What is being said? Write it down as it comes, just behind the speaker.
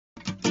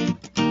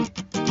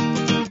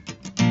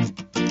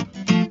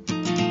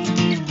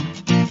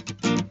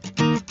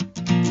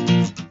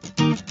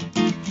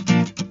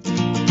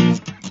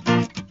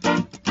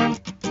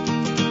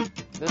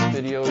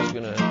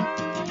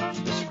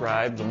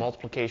describe the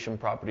multiplication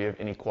property of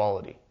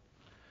inequality.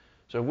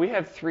 So if we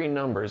have three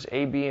numbers,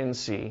 a, b, and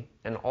c,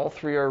 and all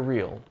three are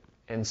real,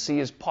 and c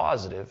is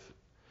positive,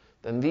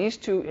 then these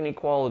two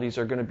inequalities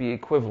are going to be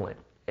equivalent.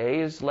 A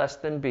is less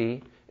than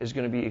b is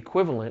going to be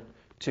equivalent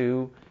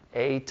to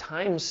a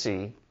times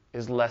c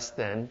is less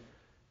than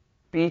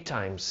b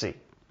times c.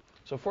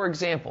 So for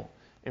example,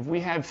 if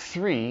we have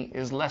 3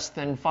 is less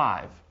than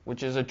 5,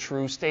 which is a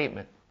true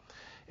statement,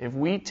 if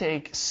we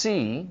take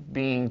c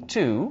being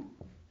 2,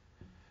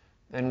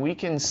 then we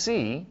can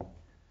see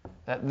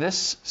that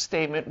this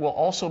statement will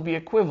also be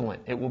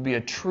equivalent. It will be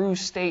a true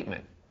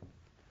statement.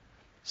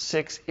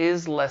 6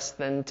 is less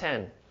than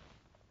 10.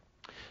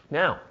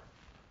 Now,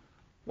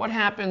 what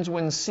happens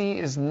when c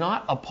is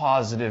not a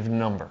positive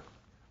number,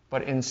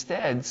 but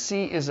instead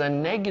c is a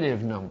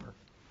negative number?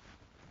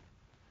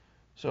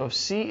 So if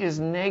c is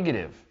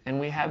negative and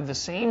we have the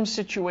same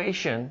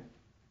situation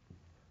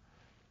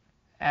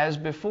as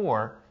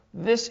before,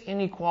 this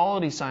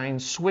inequality sign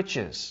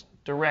switches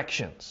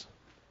directions.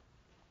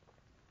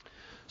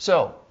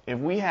 So if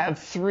we have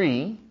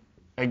 3,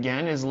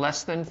 again, is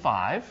less than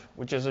 5,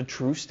 which is a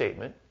true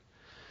statement,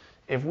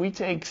 if we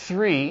take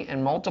 3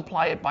 and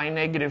multiply it by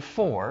negative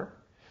 4,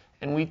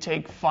 and we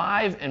take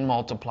 5 and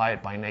multiply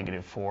it by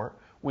negative 4,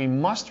 we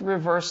must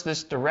reverse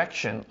this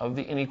direction of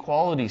the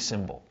inequality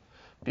symbol,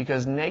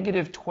 because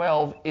negative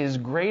 12 is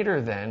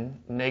greater than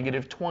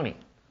negative 20.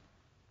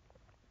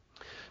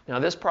 Now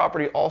this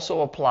property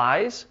also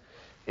applies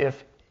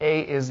if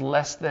a is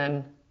less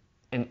than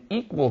and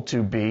equal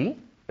to b,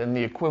 then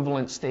the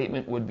equivalent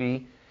statement would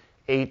be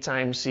a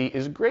times c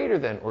is greater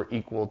than or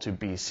equal to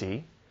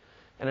bc.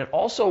 And it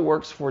also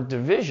works for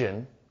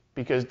division,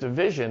 because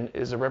division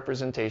is a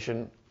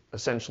representation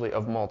essentially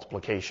of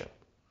multiplication.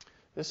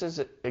 This is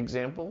an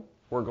example.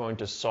 We're going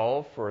to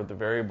solve for the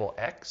variable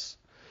x,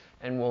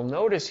 and we'll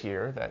notice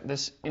here that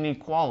this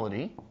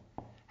inequality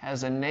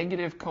has a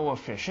negative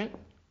coefficient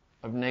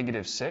of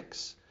negative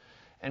 6,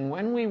 and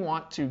when we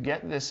want to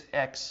get this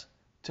x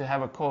to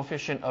have a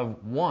coefficient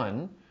of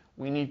 1,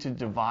 we need to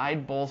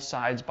divide both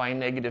sides by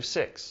negative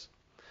 6.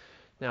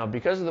 Now,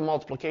 because of the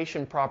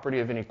multiplication property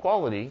of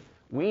inequality,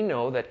 we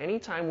know that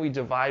anytime we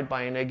divide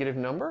by a negative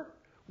number,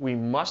 we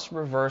must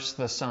reverse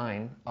the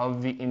sign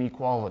of the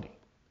inequality.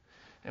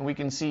 And we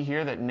can see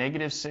here that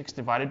negative 6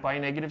 divided by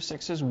negative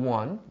 6 is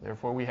 1.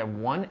 Therefore, we have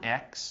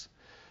 1x.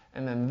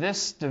 And then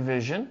this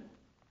division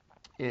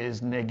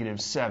is negative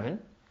 7.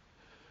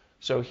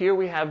 So here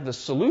we have the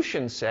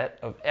solution set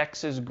of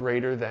x is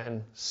greater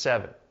than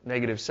 7,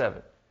 negative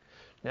 7.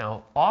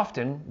 Now,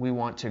 often we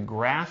want to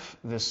graph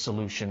this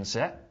solution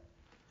set.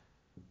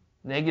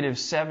 Negative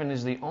 7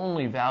 is the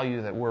only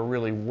value that we're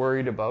really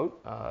worried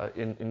about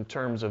in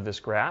terms of this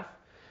graph.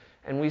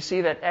 And we see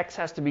that x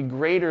has to be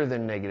greater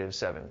than negative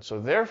 7. So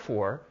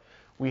therefore,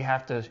 we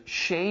have to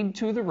shade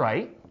to the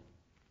right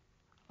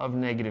of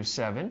negative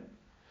 7.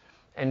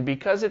 And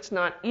because it's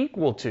not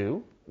equal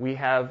to, we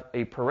have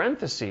a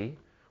parenthesis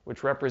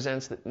which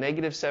represents that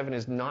negative 7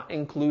 is not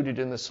included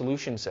in the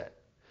solution set.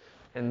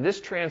 And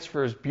this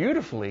transfers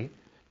beautifully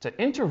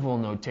to interval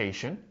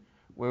notation,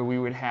 where we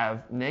would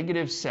have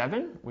negative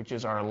 7, which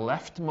is our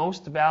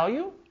leftmost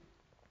value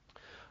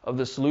of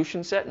the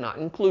solution set, not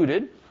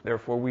included.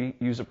 Therefore, we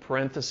use a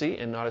parenthesis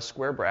and not a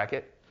square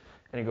bracket,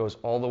 and it goes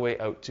all the way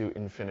out to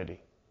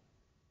infinity.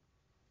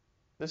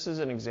 This is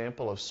an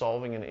example of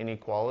solving an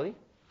inequality.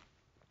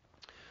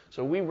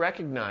 So we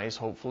recognize,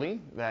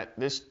 hopefully, that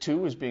this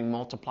 2 is being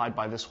multiplied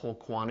by this whole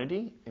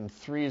quantity, and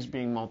 3 is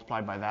being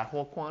multiplied by that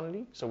whole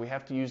quantity. So we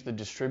have to use the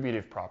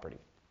distributive property.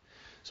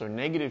 So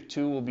negative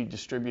 2 will be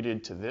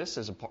distributed to this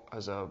as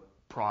a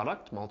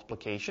product,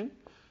 multiplication.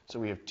 So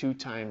we have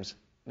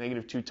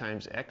negative 2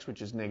 times x,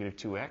 which is negative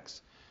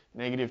 2x.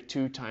 Negative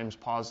 2 times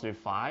positive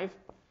 5.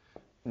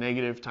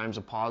 Negative times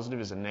a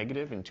positive is a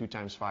negative, and 2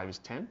 times 5 is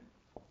 10.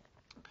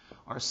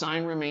 Our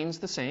sign remains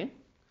the same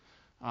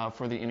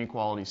for the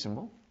inequality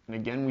symbol. And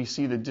again, we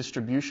see the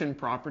distribution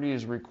property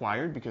is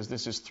required because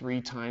this is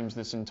 3 times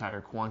this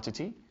entire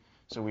quantity.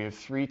 So we have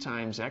 3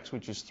 times x,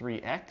 which is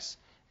 3x,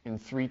 and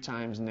 3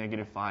 times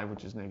negative 5,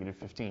 which is negative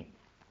 15.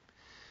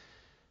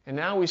 And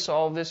now we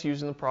solve this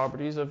using the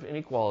properties of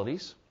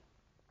inequalities,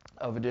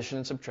 of addition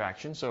and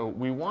subtraction. So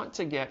we want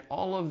to get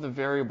all of the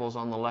variables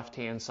on the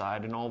left-hand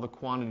side and all the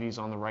quantities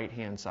on the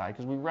right-hand side,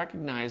 because we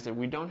recognize that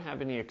we don't have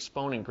any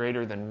exponent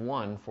greater than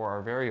 1 for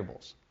our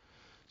variables.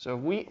 So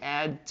if we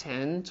add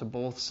 10 to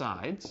both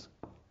sides,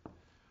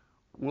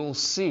 we'll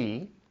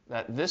see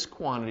that this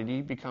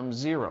quantity becomes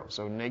 0.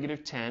 So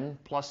negative 10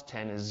 plus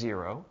 10 is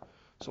 0.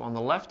 So on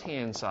the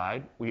left-hand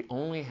side, we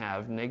only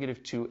have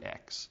negative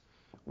 2x.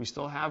 We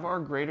still have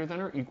our greater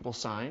than or equal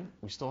sign.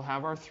 We still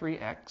have our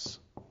 3x.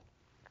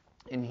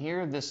 And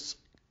here this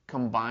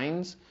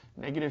combines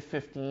negative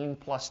 15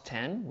 plus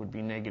 10 would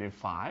be negative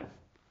 5.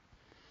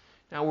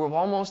 Now we've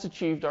almost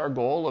achieved our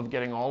goal of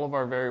getting all of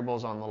our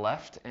variables on the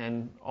left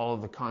and all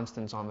of the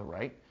constants on the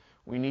right.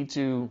 We need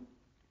to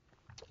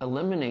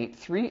eliminate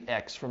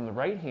 3x from the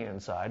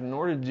right-hand side. In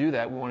order to do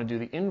that, we want to do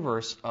the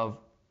inverse of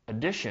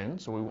addition.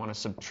 So we want to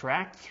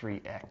subtract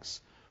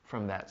 3x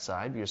from that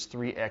side because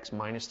 3x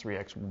minus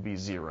 3x will be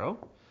 0,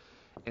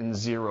 and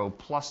 0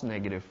 plus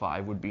negative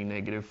 5 would be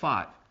negative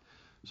 5.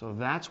 So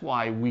that's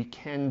why we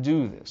can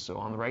do this. So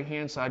on the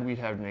right-hand side, we'd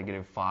have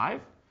negative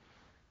 5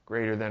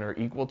 greater than or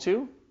equal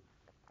to,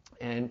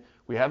 and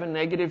we have a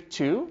negative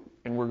 2,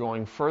 and we're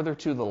going further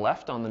to the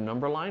left on the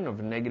number line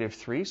of negative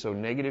 3. So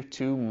negative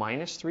 2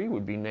 minus 3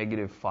 would be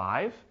negative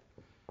 5,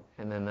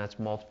 and then that's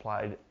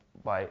multiplied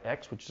by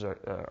x, which is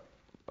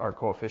our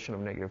coefficient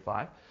of negative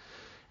 5.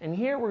 And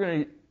here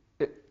we're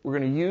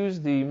going to use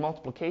the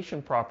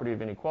multiplication property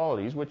of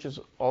inequalities, which is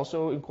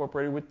also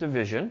incorporated with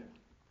division.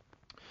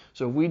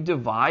 So if we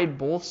divide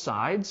both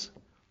sides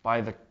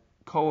by the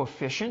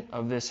coefficient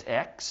of this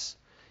x,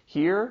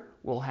 here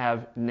we'll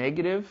have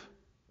negative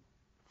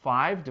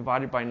 5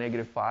 divided by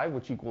negative 5,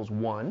 which equals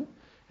 1.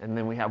 And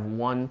then we have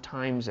 1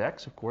 times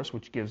x, of course,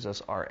 which gives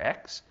us our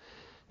x.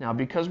 Now,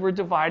 because we're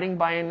dividing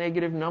by a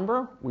negative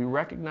number, we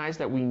recognize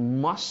that we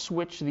must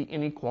switch the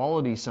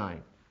inequality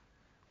sign.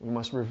 We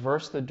must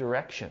reverse the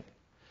direction.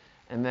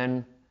 And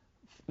then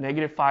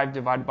negative 5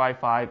 divided by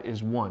 5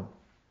 is 1.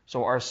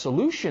 So our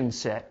solution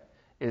set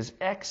is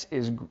x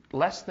is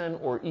less than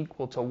or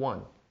equal to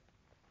 1.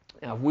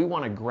 Now, if we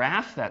want to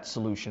graph that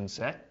solution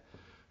set,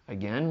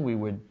 again, we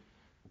would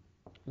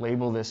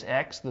label this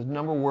x. The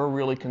number we're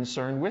really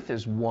concerned with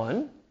is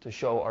 1 to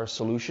show our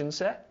solution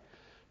set.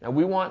 Now,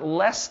 we want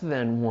less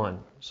than 1,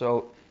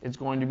 so it's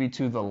going to be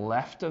to the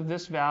left of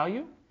this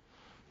value.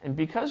 And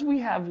because we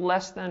have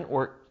less than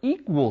or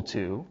equal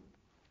to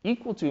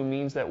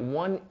means that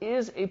 1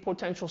 is a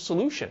potential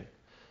solution.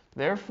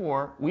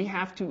 Therefore, we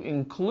have to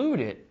include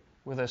it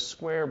with a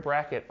square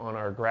bracket on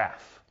our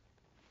graph.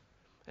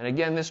 And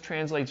again, this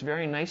translates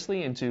very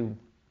nicely into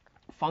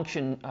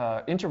function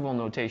interval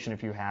notation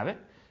if you have it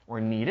or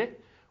need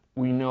it.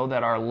 We know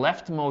that our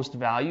leftmost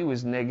value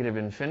is negative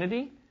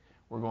infinity.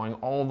 We're going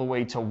all the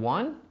way to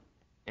 1,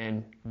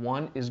 and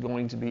 1 is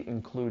going to be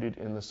included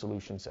in the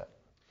solution set.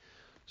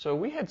 So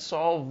we had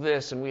solved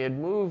this, and we had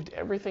moved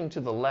everything to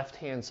the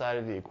left-hand side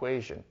of the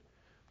equation,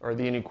 or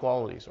the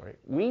inequality, sorry.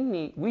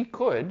 We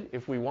could,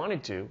 if we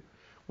wanted to,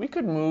 we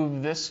could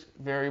move this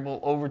variable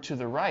over to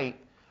the right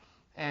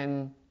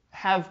and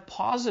have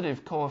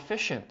positive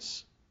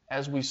coefficients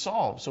as we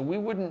solve. So we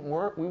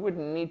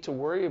wouldn't need to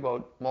worry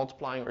about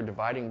multiplying or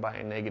dividing by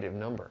a negative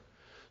number.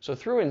 So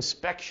through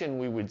inspection,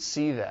 we would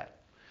see that.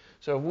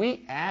 So if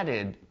we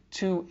added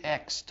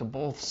 2x to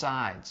both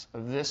sides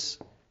of this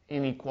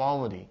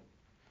inequality,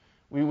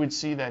 we would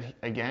see that,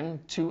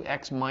 again,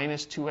 2x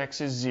minus 2x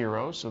is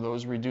 0, so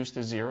those reduce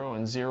to 0,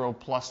 and 0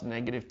 plus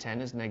negative 10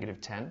 is negative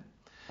 10.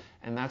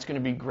 And that's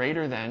going to be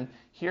greater than,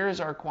 here's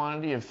our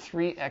quantity of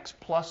 3x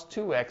plus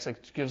 2x,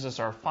 which gives us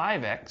our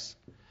 5x.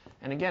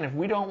 And again, if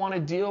we don't want to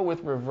deal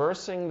with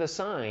reversing the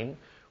sign,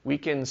 we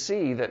can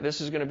see that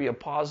this is going to be a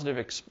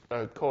positive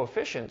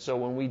coefficient, so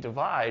when we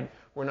divide,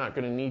 we're not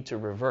going to need to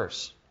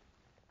reverse.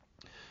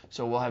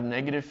 So we'll have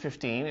negative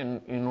 15,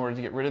 and in order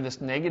to get rid of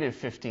this negative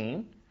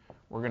 15,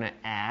 we're going to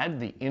add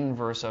the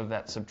inverse of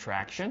that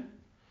subtraction.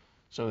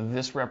 So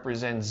this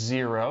represents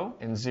 0,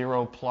 and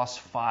 0 plus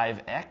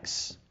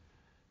 5x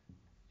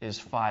is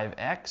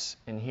 5x,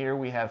 and here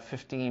we have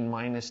 15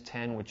 minus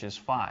 10, which is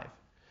 5.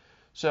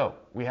 So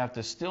we have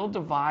to still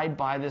divide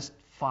by this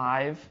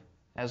 5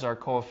 as our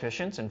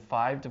coefficients, and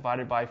 5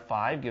 divided by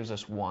 5 gives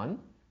us 1.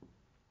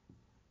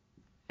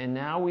 And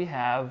now we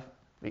have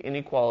the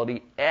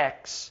inequality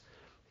x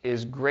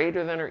is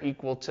greater than or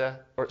equal to,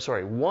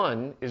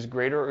 1 is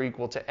greater or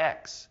equal to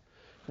x.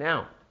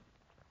 Now,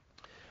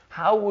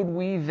 how would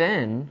we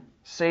then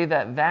say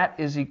that that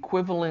is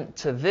equivalent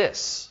to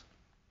this?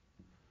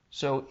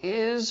 So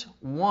is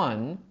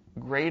 1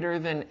 greater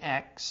than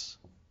x,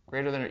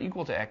 greater than or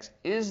equal to x,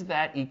 is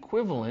that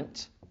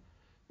equivalent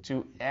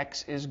to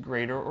x is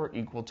greater or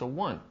equal to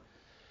 1?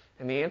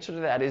 And the answer to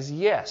that is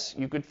yes.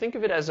 You could think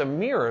of it as a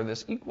mirror,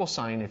 this equal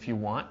sign if you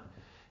want.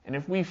 And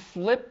if we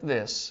flip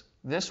this,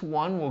 this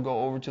 1 will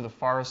go over to the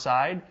far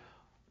side.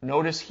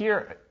 Notice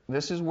here,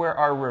 this is where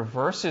our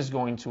reverse is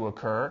going to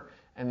occur,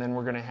 and then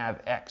we're going to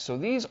have x. So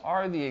these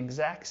are the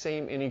exact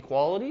same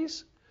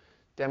inequalities,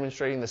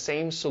 demonstrating the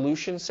same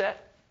solution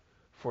set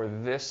for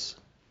this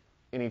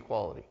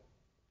inequality.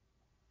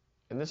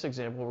 In this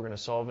example, we're going to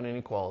solve an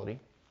inequality.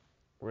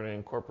 We're going to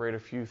incorporate a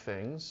few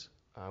things.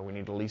 We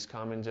need the least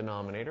common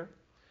denominator.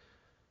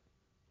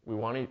 We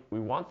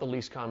want the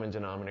least common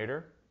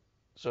denominator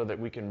so that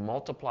we can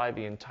multiply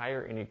the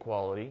entire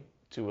inequality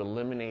to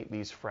eliminate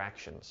these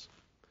fractions.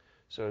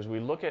 So as we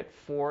look at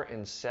 4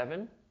 and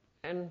 7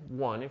 and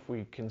 1, if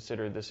we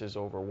consider this is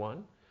over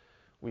 1,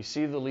 we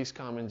see the least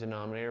common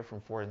denominator from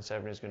 4 and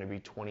 7 is going to be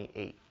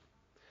 28.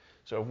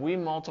 So if we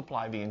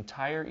multiply the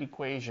entire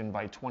equation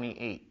by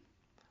 28,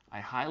 I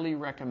highly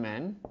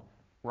recommend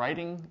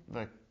writing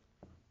the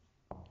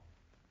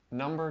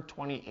number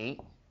 28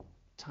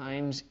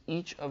 times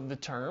each of the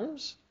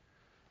terms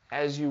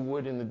as you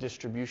would in the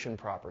distribution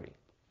property.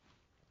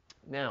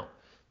 Now,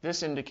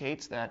 this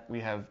indicates that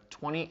we have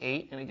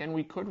 28, and again,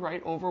 we could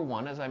write over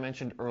 1, as I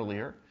mentioned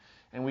earlier,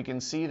 and we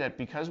can see that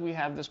because we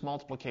have this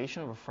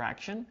multiplication of a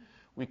fraction,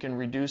 we can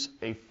reduce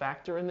a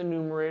factor in the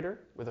numerator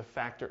with a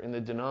factor in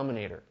the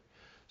denominator.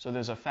 So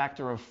there's a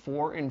factor of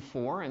 4 in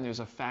 4, and there's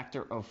a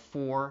factor of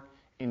 4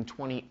 in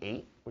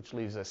 28, which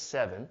leaves us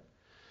 7.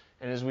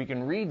 And as we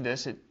can read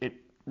this, it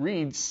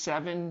reads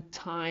 7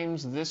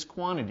 times this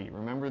quantity.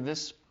 Remember,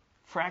 this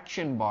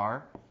fraction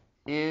bar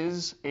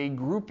is a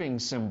grouping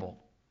symbol.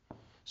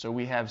 So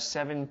we have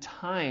 7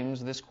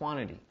 times this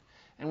quantity.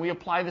 And we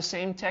apply the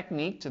same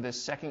technique to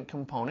this second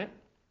component.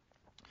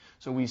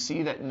 So we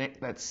see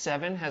that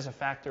 7 has a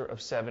factor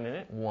of 7 in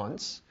it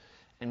once.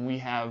 And we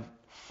have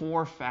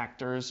 4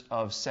 factors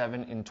of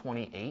 7 in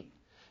 28.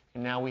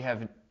 And now we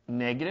have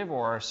negative,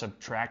 or our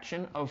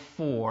subtraction, of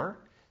 4,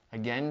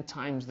 again,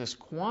 times this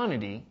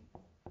quantity,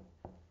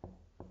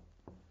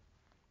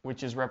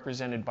 which is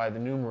represented by the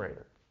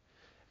numerator.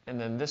 And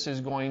then this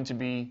is going to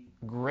be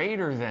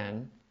greater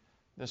than,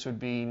 this would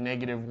be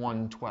negative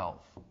 112,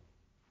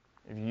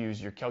 if you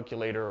used your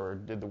calculator or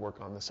did the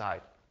work on the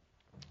side.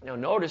 Now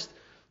notice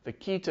the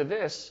key to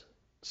this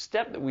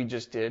step that we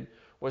just did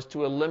was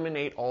to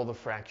eliminate all the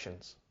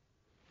fractions.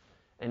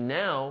 And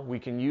now we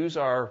can use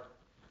our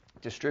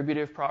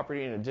distributive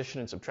property and addition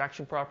and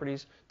subtraction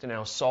properties to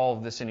now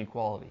solve this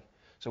inequality.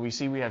 So we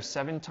see we have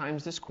 7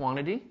 times this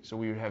quantity, so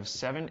we would have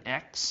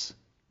 7x,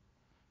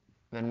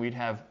 then we'd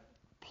have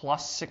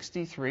plus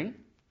 63.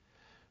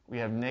 We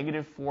have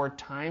negative 4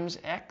 times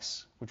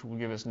x, which will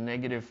give us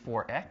negative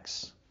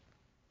 4x.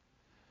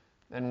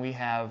 Then we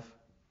have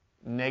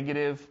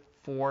negative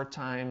 4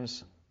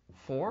 times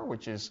 4,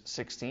 which is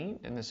 16,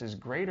 and this is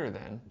greater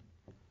than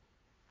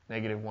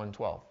negative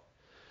 112.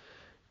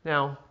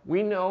 Now,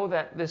 we know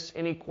that this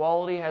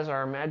inequality has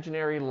our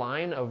imaginary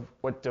line of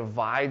what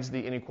divides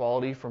the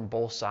inequality from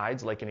both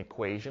sides, like an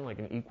equation, like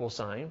an equal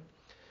sign.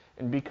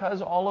 And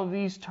because all of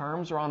these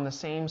terms are on the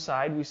same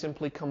side, we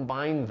simply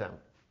combine them.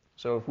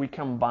 So if we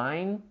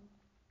combine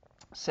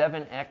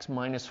 7x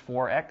minus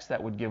 4x,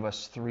 that would give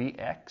us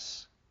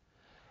 3x.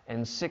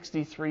 And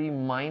 63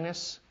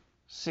 minus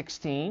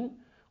 16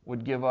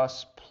 would give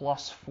us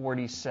plus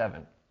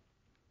 47.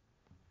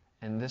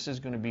 And this is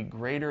going to be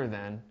greater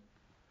than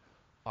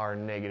our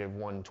negative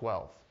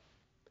 112.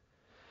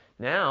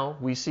 Now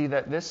we see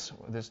that this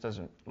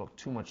doesn't look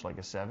too much like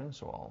a 7,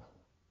 so I'll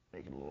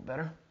make it a little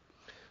better.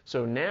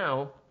 So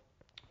now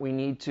we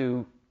need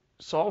to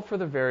solve for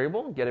the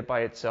variable, get it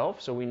by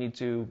itself. So we need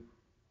to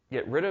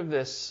get rid of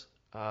this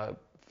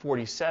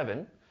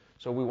 47.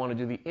 So we want to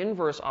do the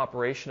inverse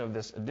operation of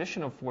this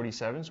addition of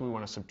 47. So we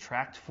want to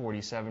subtract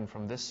 47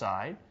 from this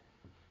side.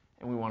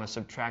 And we want to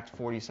subtract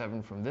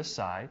 47 from this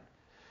side.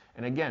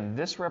 And again,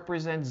 this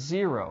represents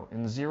 0.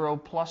 And 0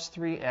 plus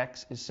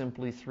 3x is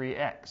simply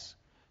 3x.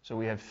 So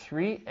we have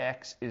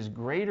 3x is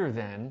greater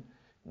than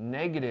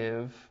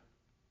negative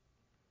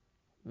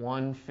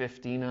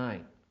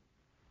 159.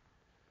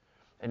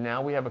 And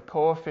now we have a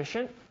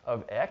coefficient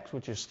of x,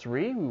 which is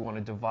 3. We want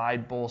to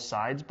divide both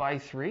sides by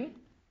 3.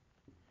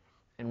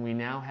 And we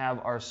now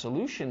have our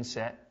solution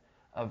set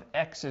of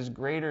x is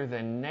greater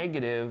than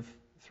negative,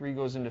 3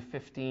 goes into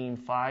 15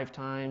 5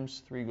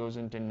 times, 3 goes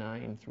into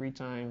 9 3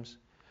 times.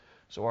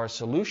 So our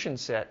solution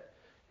set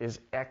is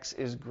x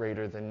is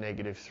greater than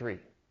negative 3.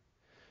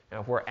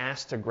 Now if we're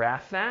asked to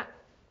graph that,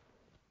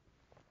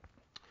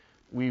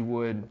 we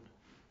would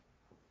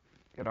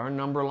get our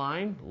number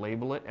line,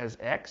 label it as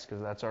x,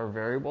 because that's our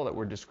variable that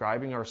we're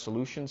describing our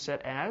solution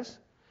set as.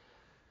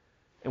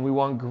 And we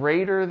want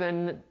greater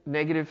than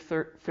negative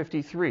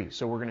 53.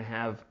 So we're going to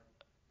have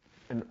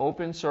an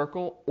open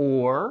circle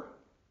or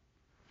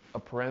a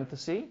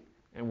parenthesis,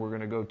 and we're going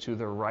to go to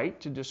the right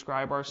to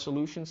describe our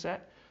solution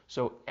set.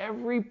 So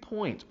every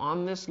point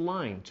on this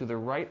line to the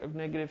right of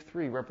negative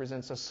 3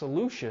 represents a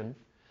solution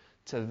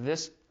to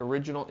this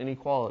original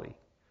inequality.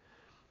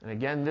 And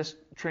again, this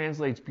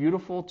translates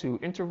beautiful to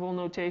interval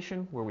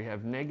notation, where we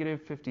have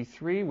negative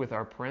 53 with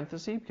our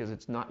parenthesis, because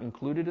it's not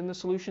included in the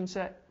solution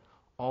set,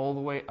 all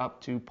the way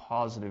up to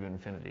positive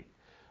infinity.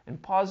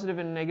 And positive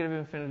and negative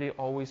infinity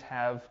always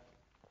have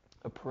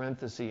a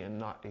parenthesis and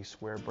not a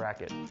square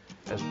bracket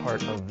as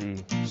part of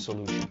the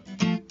solution.